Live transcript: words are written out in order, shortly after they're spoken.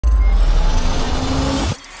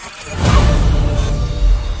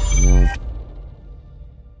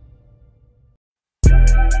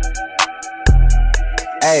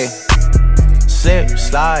Hey, slip,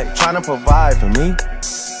 slide, tryna provide for me.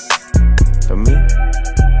 For me.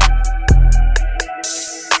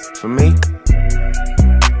 For me.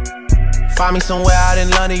 Find me somewhere out in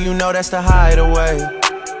London, you know that's the hideaway.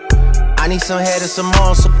 I need some head and some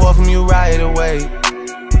more support from you right away.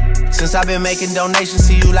 Since I've been making donations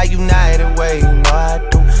to you like United Way, you know I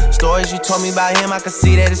do. Stories you told me about him, I can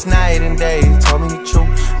see that it's night and day. You told me the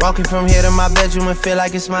truth. Walking from here to my bedroom and feel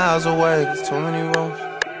like it's miles away. There's too many roads.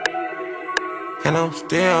 And I'm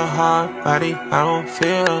still hard body, I don't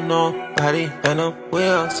feel nobody. And I'm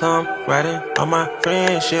with some riding on my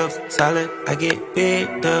friendships solid. I get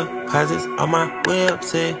big deposits on my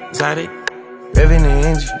whips exotic. Revving the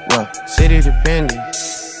engine, well, city dependent.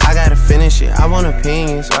 I gotta finish it, I want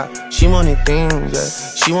opinions, she wanted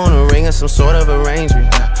things, she want a ring or some sort of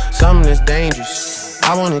arrangement, something that's dangerous.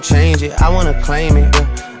 I wanna change it, I wanna claim it,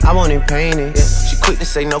 I want it painted, She quick to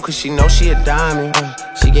say no cause she know she a diamond,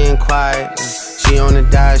 She getting quiet, she on the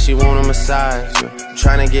diet, she want a massage, I'm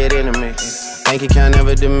tryna get intimate, bank account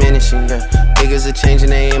never diminishing, Niggas are changing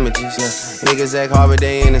their images, Niggas act hard but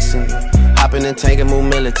they innocent, Hop in the tank and move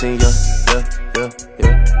militant,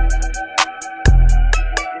 yeah.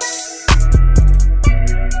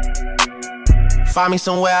 Find me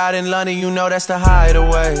somewhere out in London, you know that's the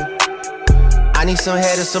hideaway. I need some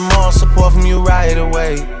head and some more support from you right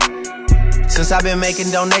away. Since I've been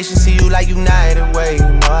making donations to you like United Way, you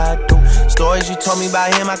know I do. Stories you told me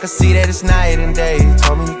about him, I can see that it's night and day. You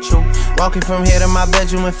told me the truth. Walking from here to my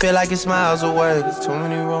bedroom and feel like it's miles away. There's too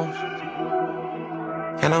many rooms.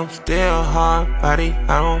 And I'm still hard body,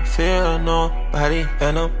 I don't feel nobody.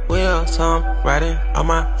 And I'm with some riding on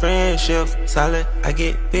my friendships solid. I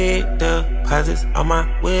get big deposits on my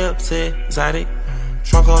whips exotic.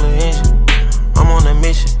 Trunk on the engine, I'm on a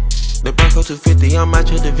mission. The Bronco 250, I'm out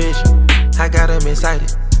your division. I got them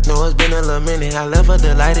excited, know it's been a little minute. I left her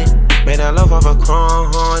delighted, made her love off a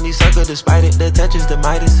chrome. These suckers despite it, the touch is the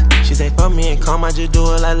Midas. She say fuck me and calm, I just do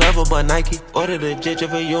it like Lover but Nike. Order the jet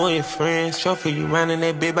for you and your friends, show for you round in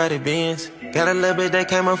that big body Benz. Got a little bit that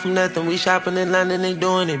came up from nothing, we shopping in London and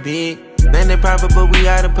doing it big. Man, they private but we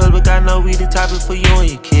out in public, I know we the topic for you and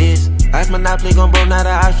your kids. Life Monopoly gon' blow, not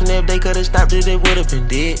an option. If they could've stopped it, they would've been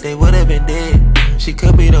dead. They would've been dead. She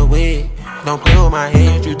could be the wig. Don't play with my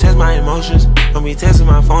head, you test my emotions. Don't be testing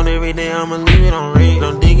my phone every day, I'ma leave it on red.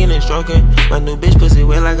 Don't dig in and stroking. My new bitch pussy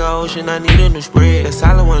wet like an ocean, I need a new spread. The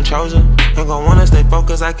solid one chosen. Ain't gon' wanna stay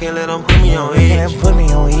focused, I can't let them put me on edge. Can't put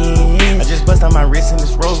me on edge. I just bust on my wrist and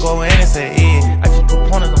this rose gold and it's an edge. I just put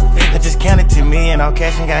pointers on feds. I just counted to me and all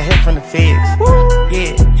cash and got hit from the feds.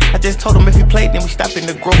 Yeah. I just told them if he played, then we stop in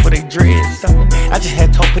the growth for they dreads. I just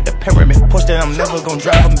had to put the pyramid push that I'm never gonna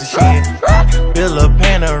drive from the shed. Build a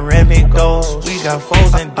panoramic doors. We got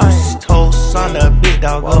foes and deuces toast. On the big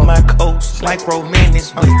dog of my coast. Like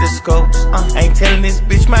romantics with the scopes. Ain't telling this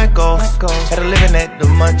bitch my ghost. Had a living at the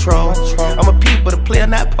Montreux. I'm a peep but a player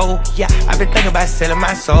not pole. Yeah, I've been thinking about selling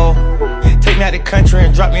my soul. Take me out the country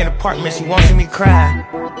and drop me in an apartment. She won't see me cry.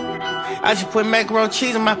 I just put macaroni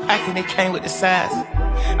cheese in my pocket and it came with the size.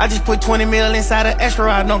 I just put 20 mil inside an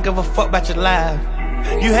extra, I don't give a fuck about your life.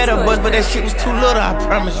 You had a buzz, but that shit was too little, I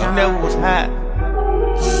promise you never was hot.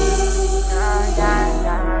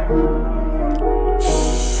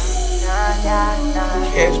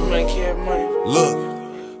 Cash money, cash money.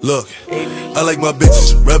 Look, I like my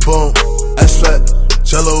bitches, red bone, ass fat,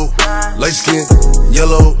 jello, light skin,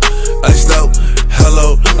 yellow, iced out,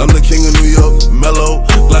 hello. I'm the king of New York, mellow,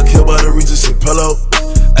 black hair by the Regis and pillow.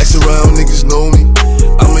 Ask around, niggas know me.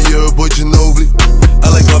 I'm a year boy, Ginobili. I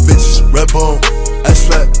like my bitches, red bone, ass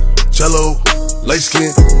fat, jello, light skin,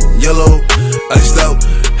 yellow, iced out,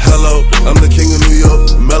 hello. I'm the king of New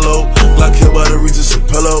York, mellow, black hair by the Regis and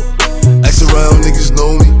pillow. Ask around, niggas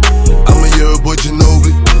know me. I'm a year boy,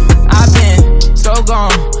 Ginobili. I've been so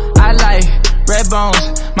gone, I like red bones,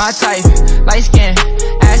 my type, light skin,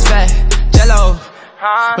 ass fat, jello.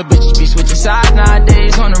 But bitches be switching sides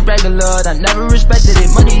nowadays on the regular. I never respected it.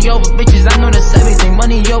 Money over bitches, I know that's everything.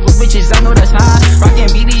 Money over bitches, I know that's high. Rockin'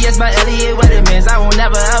 BBS by Elliot Weathermans. I will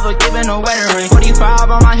never ever give in a wedding ring. 45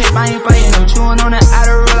 on my hip, I ain't fighting them. Chewing on that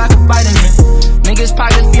Adderall like a vitamin. Niggas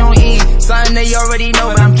pockets be on E. Something they already know,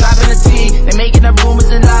 but I'm dropping the T. They making up rumors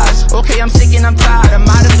and lies. Okay, I'm sick and I'm tired, I'm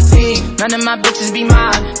out of fatigue. None of my bitches be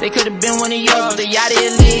mine. They could've been one of yours, but they out of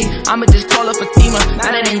your league. I'ma just call her Fatima. Now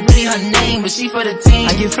that ain't really her name, but she for the team.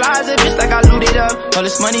 I get flies a bitch like I looted up. All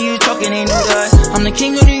this money you talking ain't new to us. I'm the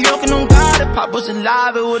king of New York and on God. If Pop was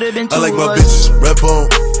alive, it would've been two of us. I like my bitches, red bone,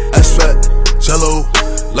 ass fat, jello,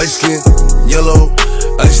 light skin, yellow,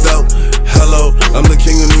 iced out, hello. I'm the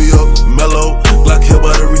king of New York, mellow, black hair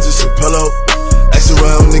by the Regis and pillow. Ask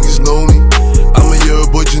around, niggas know me. I'm a year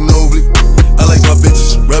boy Ginobili. I like my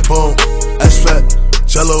bitches red bone, ass fat,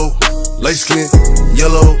 jello, light skin,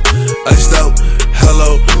 yellow, iced out,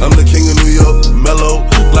 hello. I'm the king of New York, mellow.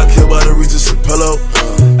 Black hair by the Regis and pillow.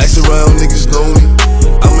 Ask around, niggas know me.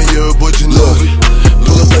 I'm a year boy Ginobili.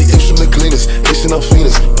 Pull up like apes from the cleaners, Asian out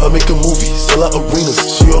fiends. I make a movie, sell out arenas.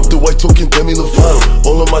 She off the white token, Demi Lovato.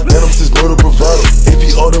 All of my denims is murder bravado. AP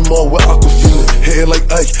all them all with Aquafina. Hitting like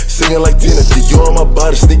Ike, singing like Tina. Dior on my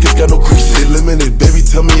body, sneakers got no creases. They limited, baby,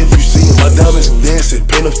 tell me if you see it. My diamonds dancing,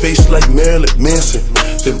 paint a face like Marilyn Manson.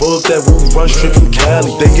 They both that woo run straight from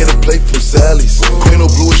Cali. They get a plate from Sally's. Queen of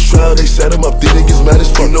bluish trial, they set him up. They niggas mad as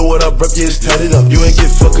fuck. You know what I rep, yeah, it's tatted up. You ain't get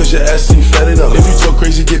fucked cause your ass ain't fatted up. If you talk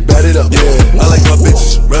crazy, get batted up. Yeah, I like my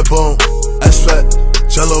bitches red bone, ass fat,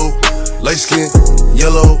 jello, light skin,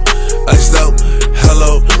 yellow, iced out,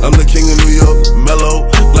 hello. I'm the king of New York, mellow.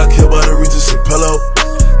 Black hair by the Regis and pillow.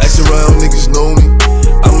 Ask around, niggas know me.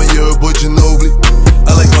 I'm a year boy Ginobili.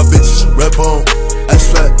 I like my bitches red bone, ass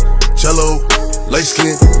fat, jello, light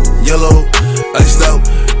skin, yellow, iced out,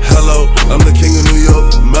 hello. I'm the king of New York,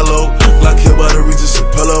 mellow. Black hair by the Regis and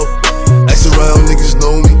pillow. Ask around, niggas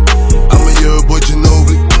know me. I'm a year boy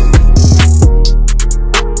Ginobili.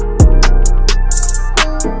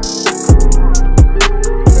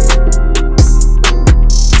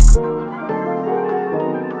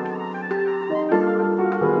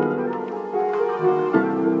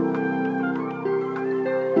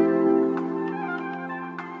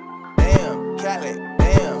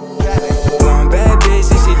 One bad bitch,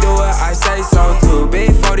 and she do what I say so. 2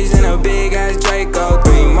 big 40s and a big ass Draco.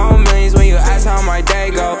 3 more millions when you ask how my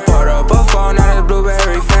day go. Poured up a phone, now the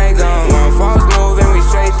blueberry fango. 1 false move and we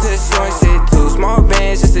straight to short shit. 2 small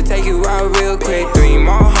bands just to take you out real quick. 3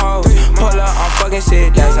 more hoes, pull up on fucking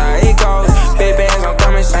shit, that's how it goes. Big bands, I'm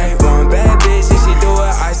coming straight. 1 bad bitch, and she do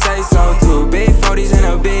what I say so. 2 big 40s and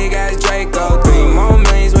a big ass Draco. 3 more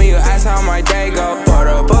millions when you ask how my day go. Poured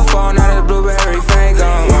up a phone, now the blueberry fango.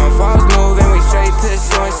 1 false move and we straight to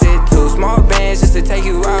short shit. 2 small bands just to take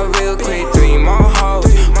you out real quick. 3 more hoes,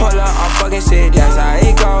 pull up on fucking shit, that's how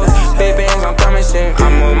it goes. Big bands, I'm coming shit.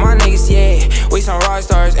 I'm with my niggas, yeah. We some rock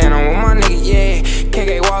stars, and I'm with my niggas, yeah.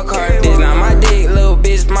 KK walk hard, this not my dick, little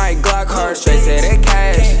bitch, my Glock hard. Straight to the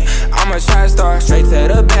cash, I'm a trap star, straight to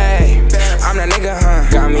the bag. I'm the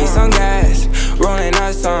nigga, got me some gas, rolling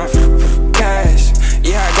up some cash.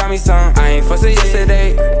 Yeah, I got me some. I ain't fussed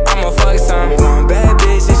yesterday, I'ma fuck some. 1 bad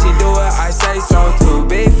bitch and she do what I say so. 2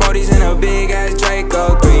 big 40s and a big ass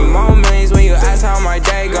Draco. 3 more millions when you ask how my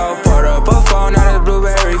day go. Poured up a phone, now the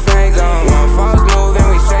blueberry fango. 1 false move and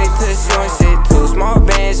we straight to short shit. 2 small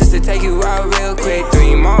bands just to take you out real quick.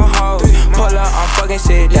 3 more hoes, pull up on fucking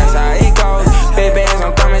shit, that's how it goes. Big bands,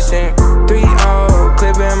 I'm coming shit. 3-0,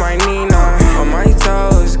 clipping my Nina. On my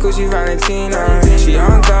toes, Gucci Valentina. She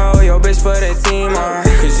on go, yo bitch for the team,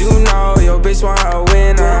 cause you know your bitch want a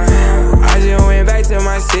winner. I just went back to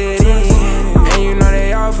my city, and you know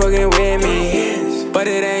they all fucking with me. But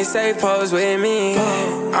it ain't safe, pose with me.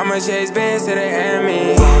 I'ma chase bands to the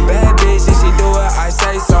enemy. 1 bad bitch and she do what I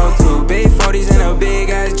say so. 2 big 40s and a big